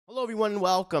Hello everyone,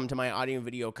 welcome to my audio and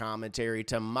video commentary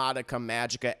to Madoka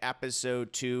Magica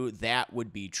Episode 2. That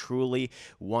would be truly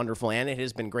wonderful, and it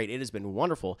has been great. It has been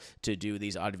wonderful to do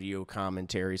these audio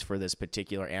commentaries for this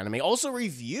particular anime. Also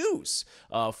reviews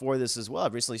for this as well.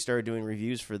 I've recently started doing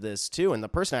reviews for this too, and the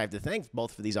person I have to thank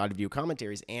both for these audio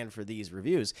commentaries and for these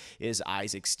reviews is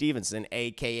Isaac Stevenson,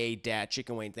 a.k.a. Dat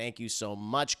Chicken Wayne. Thank you so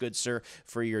much, good sir,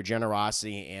 for your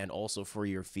generosity and also for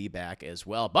your feedback as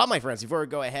well. But my friends, before we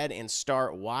go ahead and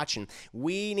start watching,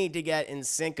 we need to get in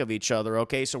sync of each other,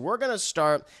 okay? So we're going to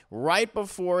start right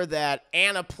before that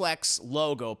Aniplex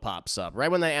logo pops up.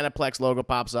 Right when the Aniplex logo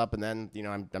pops up, and then, you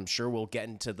know, I'm sure we'll get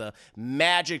into the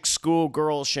magic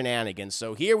schoolgirl shenanigans.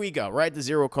 So here we go, right at the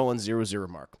 0:00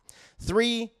 mark.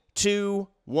 3, 2,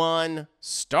 1,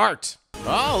 start.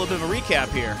 Oh, a little bit of a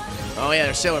recap here. Oh, yeah,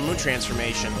 there's Sailor Moon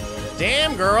transformation.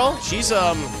 Damn, girl. She's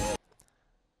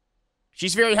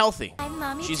very healthy.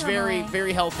 She's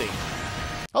very healthy.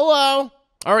 Hello.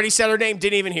 Already said her name,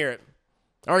 didn't even hear it.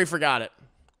 Already forgot it.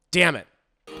 Damn it.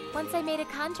 Once I made a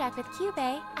contract with Cube,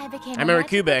 I became a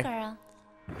magical girl.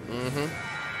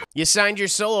 You signed your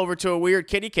soul over to a weird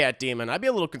kitty cat demon. I'd be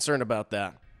a little concerned about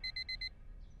that.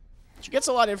 She gets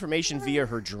a lot of information via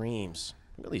her dreams.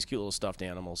 Look at these cute little stuffed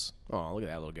animals. Oh, look at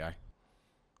that little guy.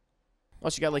 Oh,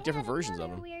 she got like different versions of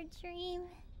him. Weird dream.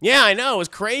 Yeah, I know. It was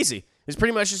crazy. It's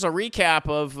pretty much just a recap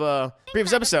of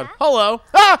previous episode. Hello.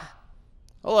 Ah!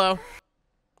 Hello.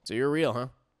 So you're real, huh?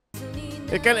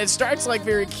 It starts like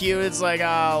very cute. It's like,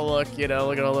 oh, look, you know,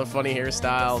 look at all the funny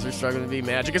hairstyles. They're struggling to be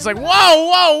magic. It's like,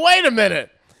 whoa, wait a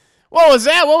minute. What was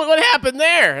that? What happened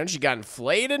there? And she got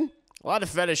inflated. A lot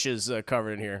of fetishes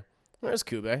covered in here. Where's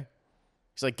Kube?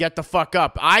 He's like, get the fuck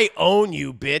up. I own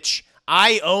you, bitch.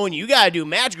 I own you. You gotta do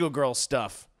magical girl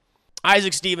stuff.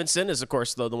 Isaac Stevenson is, of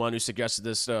course, the one who suggested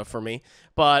this for me.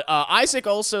 But Isaac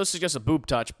also suggested Boob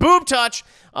Touch. Boob Touch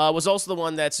was also the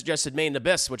one that suggested Made in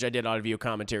Abyss, which I did audio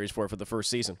commentaries for the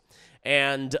first season.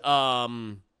 And,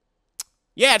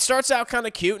 yeah, it starts out kind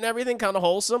of cute and everything, kind of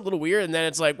wholesome, a little weird, and then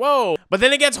it's like, whoa. But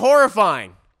then it gets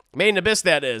horrifying. Made in Abyss,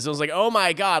 that is. It was like, oh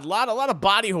my god, a lot of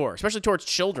body horror, especially towards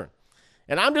children.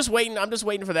 And I'm just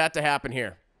waiting for that to happen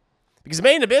here. Because the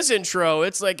Made in Abyss intro,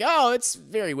 it's like, oh, it's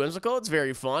very whimsical, it's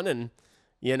very fun, and,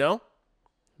 you know.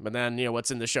 But then, you know,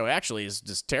 what's in the show actually is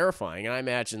just terrifying, and I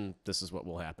imagine this is what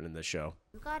will happen in this show.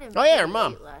 You got Oh, yeah, her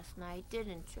mom. Last night,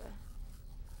 didn't you?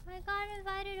 I got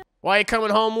invited. Why are you coming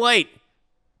home late?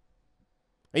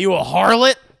 Are you a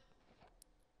harlot?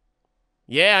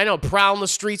 Yeah, I know, prowling the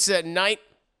streets at night.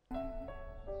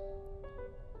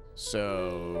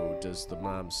 So, does the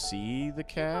mom see the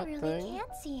cat I really thing?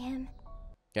 can't see him.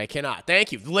 I cannot.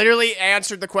 Thank you. Literally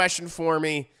answered the question for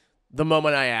me the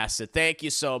moment I asked it. Thank you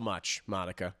so much,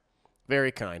 Monica.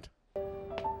 Very kind.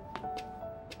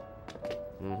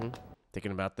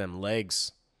 Thinking about them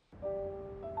legs.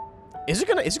 Is it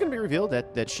gonna be revealed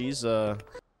that she's a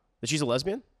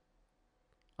lesbian?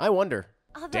 I wonder.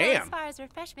 Although Damn. as far as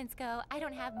refreshments go, I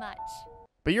don't have much.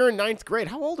 But you're in 9th grade.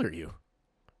 How old are you?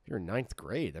 You're in 9th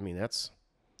grade. I mean, that's...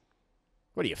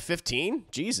 What are you, 15?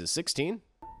 Jesus, 16?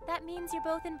 That means you're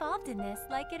both involved in this,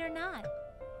 like it or not.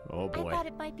 Oh, boy. I thought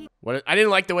it might be... What? I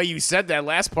didn't like the way you said that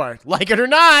last part. Like it or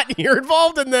not, you're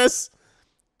involved in this.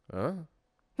 Huh?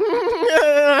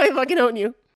 I fucking own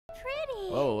you. pretty.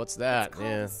 Oh, what's that? It's called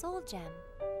Yeah. a soul gem.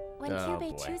 When Oh,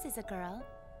 Cube boy. chooses a girl,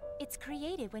 it's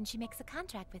created when she makes a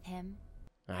contract with him.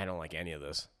 I don't like any of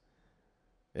this.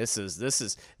 This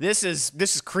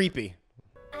is creepy.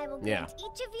 I will Yeah. grant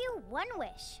each of you one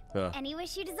wish. Huh. Any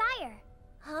wish you desire.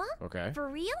 Huh? Okay. For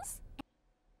reals?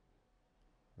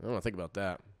 I don't want to think about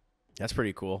that. That's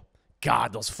pretty cool.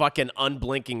 God, those fucking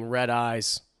unblinking red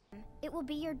eyes. It will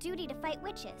be your duty to fight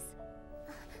witches.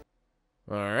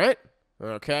 All right.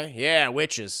 Okay. Yeah,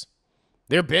 witches.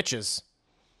 They're bitches.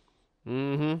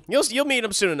 You'll meet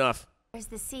them soon enough. There's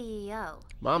the CEO.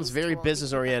 Mom's He's very told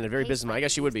business me to oriented, very pay business. I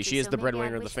guess she would be. so She is the maybe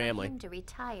breadwinner I'd of the wish for family. him to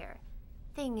retire.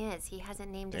 Thing is, he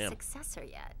hasn't named Damn. a successor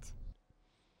yet.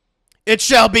 It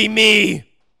shall be me.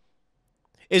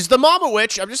 Is the mom a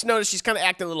witch? I've just noticed she's kind of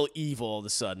acting a little evil all of a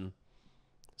sudden.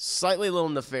 Slightly a little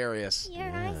nefarious. Your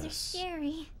eyes are Yes.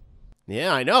 scary.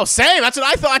 Yeah, I know. Same. That's what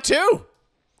I thought too.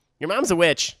 Your mom's a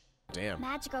witch. Damn.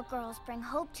 Magical girls bring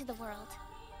hope to the world.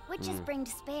 Witches bring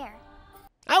despair.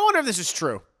 I wonder if this is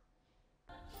true.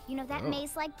 You know that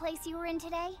maze-like place you were in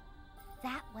today?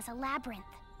 That was a labyrinth.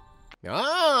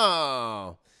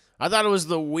 Oh. I thought it was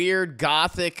the weird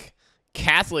gothic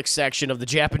Catholic section of the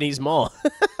Japanese mall.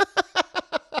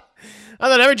 I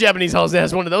thought every Japanese hall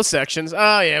has one of those sections.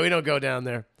 Oh, yeah, we don't go down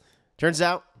there. Turns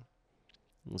out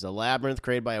it was a labyrinth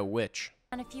created by a witch.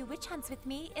 On a few witch hunts with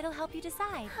me, it'll help you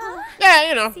decide. Yeah,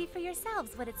 you know. See for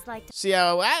yourselves what it's like to See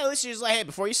how, well, at least she's like, hey,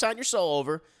 before you sign your soul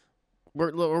over,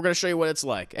 we're going to show you what it's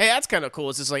like. Hey, that's kind of cool.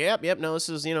 It's just like, yep, no, this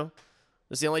is, you know,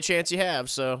 this is the only chance you have,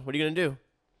 so what are you going to do?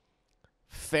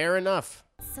 Fair enough.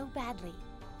 so badly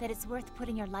that it's worth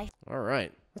putting your life. All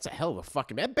right. That's a hell of a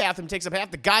fucking... That bathroom takes up half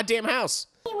the goddamn house.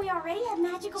 We already have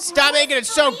magical Stop making it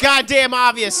so goddamn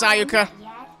obvious, Sayuka.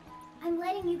 I'm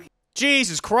letting you...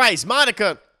 Jesus Christ.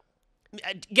 Monica,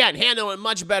 again, handling it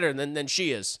much better than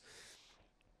she is.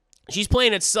 She's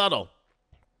playing it subtle.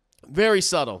 Very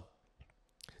subtle.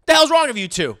 The hell's wrong with you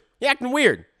two? You're acting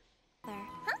weird.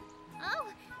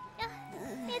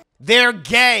 They're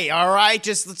gay, all right?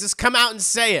 Just come out and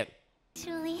say it.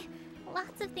 Actually,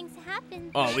 lots of things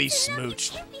happen. Oh, we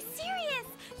smooched. You can't be serious.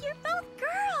 You're both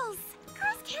girls.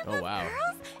 Girls can't love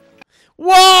girls.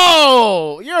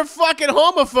 Whoa! You're a fucking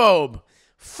homophobe.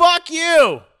 Fuck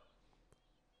you.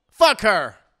 Fuck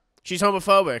her. She's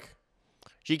homophobic.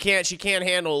 She can't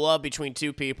handle love between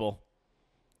two people.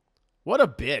 What a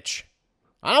bitch.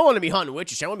 I don't want to be hunting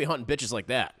witches. I want to be hunting bitches like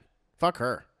that. Fuck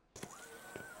her.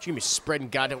 She gonna be spreading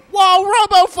goddamn... Whoa,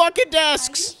 robo fucking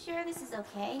desks! Are you sure this is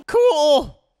okay?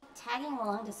 Cool! Tagging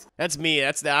along to school. That's me.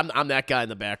 I'm that guy in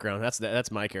the background.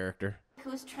 That's my character. Who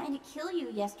was trying to kill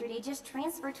you yesterday just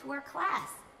transferred to our class.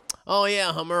 Oh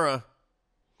yeah, Hamura.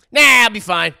 Nah, I'll be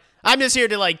fine. I'm just here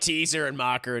to like tease her and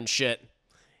mock her and shit.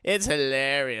 It's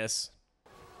hilarious.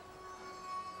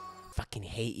 Fucking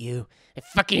hate you. I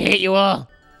fucking hate you all.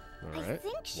 All I right.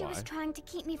 think she Why? was trying to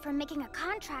keep me from making a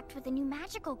contract with a new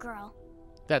magical girl.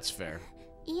 That's fair.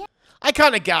 Yeah. I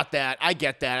kind of got that. I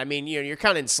get that. I mean, you're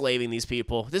kind of enslaving these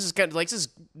people. This is kind of like this is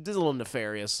a little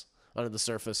nefarious under the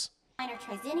surface. Minor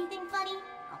tries anything funny,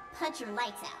 I'll punch your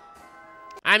lights out.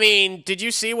 I mean, did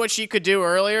you see what she could do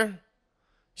earlier?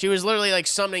 She was literally like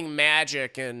summoning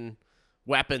magic and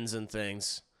weapons and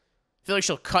things. I feel like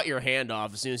she'll cut your hand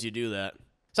off as soon as you do that.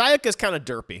 Sayaka's kind of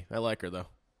derpy. I like her though.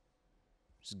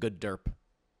 She's a good derp.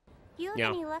 You have Yeah.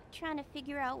 any luck trying to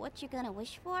figure out what you're gonna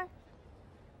wish for?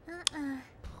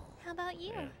 How about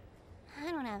you?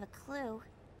 I don't have a clue.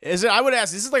 Is it? I would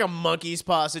ask. This is like a monkey's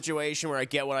paw situation where I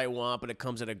get what I want, but it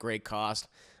comes at a great cost.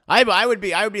 I would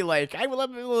be like,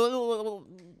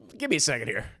 give me a second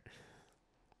here.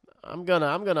 I wanna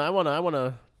learn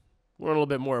a little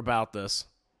bit more about this.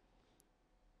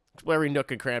 Explore every nook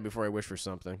and cranny before I wish for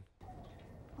something.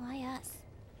 Why us?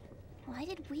 Why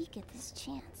did we get this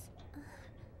chance?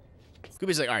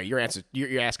 Scooby's like, all right, you're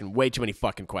asking way too many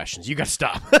fucking questions. You gotta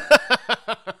stop.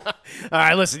 All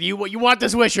right, listen, you want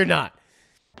this wish or not?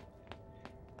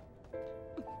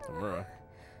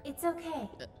 It's okay.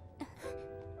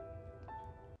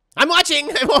 I'm watching.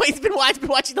 I've always been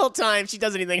watching the whole time. If she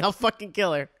does anything, I'll fucking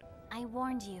kill her. I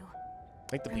warned you. I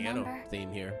like the piano Remember?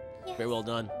 theme here. Yes. Very well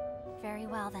done. Very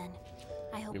well then.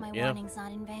 I hope my Yeah. warning's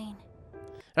not in vain.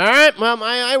 All right, well,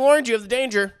 I warned you of the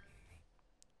danger.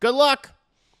 Good luck.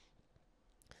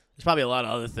 There's probably a lot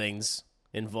of other things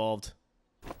involved.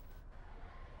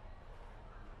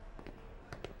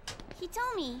 He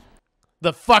told me.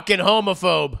 The fucking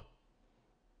homophobe.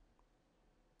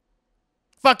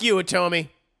 Fuck you, Atomi.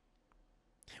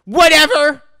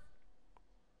 Whatever.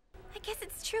 I guess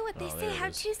it's true what they Oh, say, there it how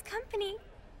is. choose company.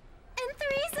 And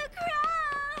three's a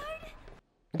crowd.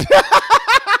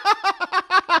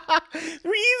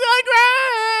 Read the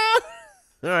ground.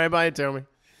 All right, bye, Atomi.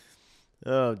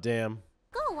 Oh, damn.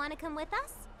 Go, wanna come with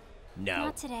us? No.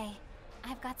 Not today.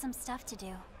 I've got some stuff to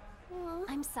do.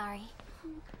 I'm sorry.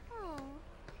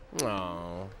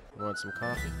 Oh, want some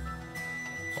coffee?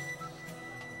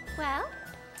 Well,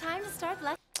 time to start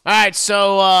luck. All right,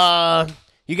 so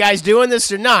you guys doing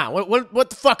this or not? What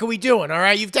the fuck are we doing? All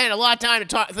right, you've taken a lot of time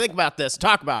to think about this,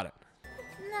 talk about it.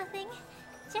 Nothing.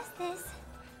 Just this.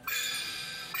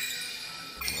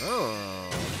 Oh,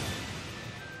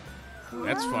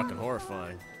 that's fucking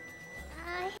horrifying.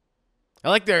 I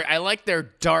like their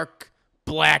dark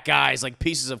black eyes, like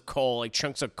pieces of coal, like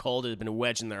chunks of coal that have been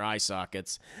wedged in their eye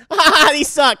sockets. Ha! These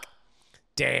suck.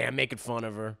 Damn, making fun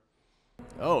of her.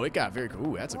 Oh, it got very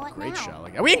cool. Ooh, that's a What great now? shot.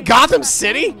 Like, are we in Gotham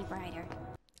City? Any brighter.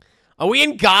 Are we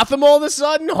in Gotham all of a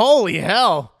sudden? Holy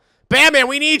hell. Batman,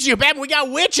 we need you. Batman, we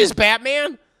got witches,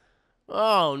 Batman.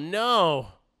 Oh, no.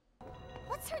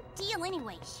 What's her deal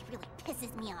anyway? She really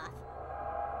pisses me off.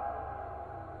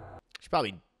 She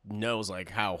probably knows, like,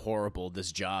 how horrible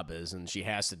this job is, and she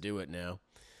has to do it now.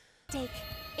 Jake,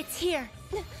 it's here.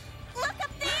 Look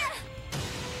up there!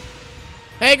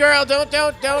 Hey, girl, don't.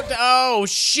 Oh,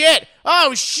 shit.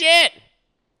 Oh, shit.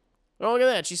 Oh, look at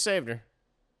that. She saved her.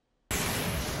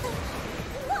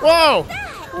 Whoa.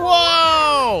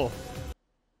 Whoa.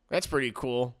 That's pretty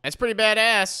cool. That's pretty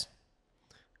badass.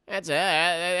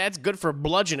 That's good for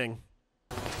bludgeoning.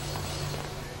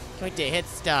 Like to hit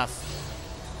stuff.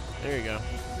 There you go.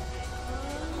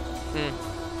 Yeah,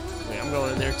 I'm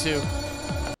going in there too.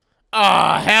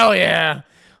 Oh, hell yeah.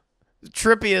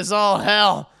 Trippy as all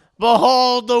hell.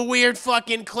 Behold the weird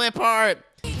fucking clip art.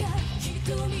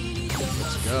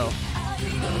 Let's go.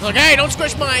 Look, hey, don't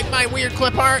squish my weird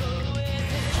clip art.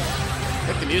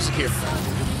 Like the music here.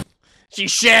 She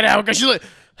shat out because she's like,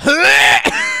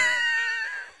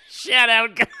 shat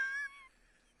out.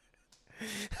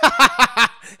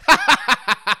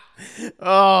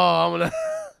 Oh, I'm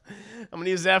gonna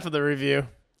use that for the review.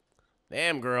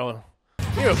 Damn, girl,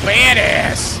 you're a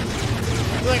badass.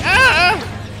 You're like,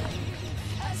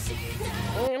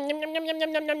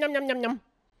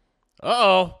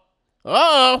 Uh-oh.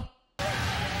 Uh-oh.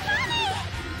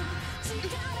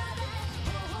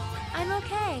 I'm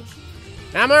okay.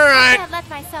 I'm alright. I can't let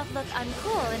myself look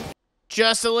uncool and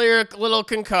Just a little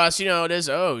concussed. You know how it is.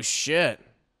 Oh, shit.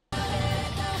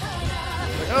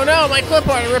 Oh no, my clip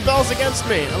art rebels against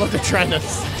me. I love they're trying to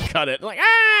cut it. Like,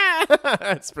 ah!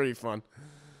 That's pretty fun.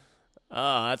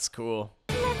 Oh, that's cool.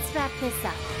 let's wrap this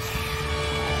up.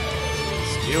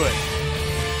 Let's do it.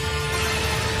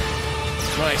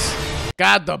 Nice.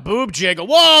 God, the boob jiggle.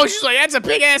 Whoa, she's like, that's a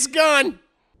big ass gun.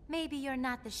 Maybe you're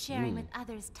not the sharing with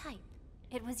others type.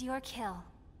 It was your kill.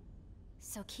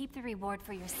 So keep the reward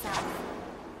for yourself.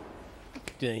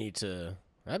 Do I need to?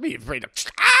 I'd be afraid to.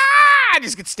 Ah! I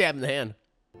just get stabbed in the hand.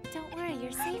 Don't worry,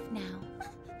 you're safe now.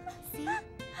 See?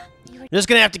 You were Just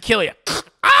gonna have to kill you.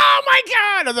 Oh my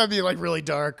god! That'd be like really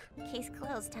dark. Case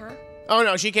closed, huh? Oh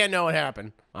no, she can't know what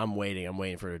happened. I'm waiting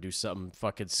for her to do something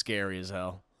fucking scary as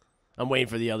hell. I'm waiting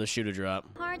for the other shoe to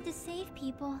drop. Hard to save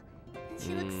people. And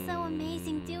she looks so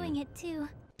amazing doing it, too.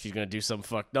 She's gonna do some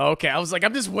fuck. No, okay, I was like,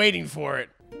 I'm just waiting for it.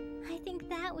 I think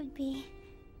that would be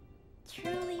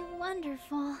truly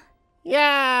wonderful.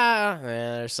 Yeah.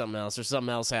 There's something else. There's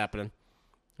something else happening.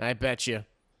 I bet you.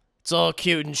 It's all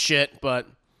cute and shit, but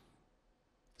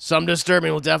some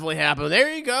disturbing will definitely happen.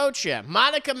 There you go, Chip.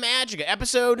 Madoka Magica,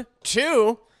 episode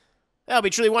 2. That'll be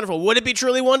truly wonderful. Would it be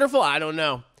truly wonderful? I don't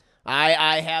know.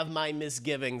 I have my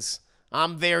misgivings.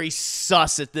 I'm very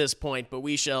sus at this point, but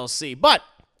we shall see. But,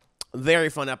 very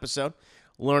fun episode.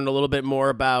 Learned a little bit more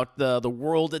about the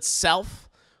world itself,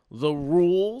 the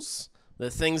rules,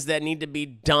 the things that need to be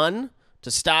done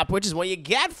to stop witches, what you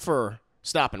get for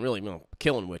stopping, really,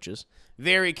 killing witches.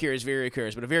 Very curious,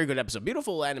 but a very good episode.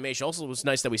 Beautiful animation. Also, it was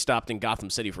nice that we stopped in Gotham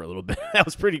City for a little bit. That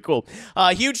was pretty cool.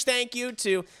 Huge thank you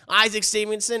to Isaac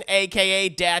Stevenson, a.k.a.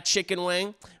 Dat Chicken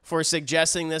Wing, for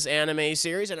suggesting this anime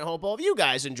series, and I hope all of you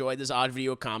guys enjoyed this odd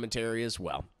video commentary as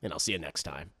well. And I'll see you next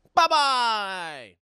time. Bye-bye!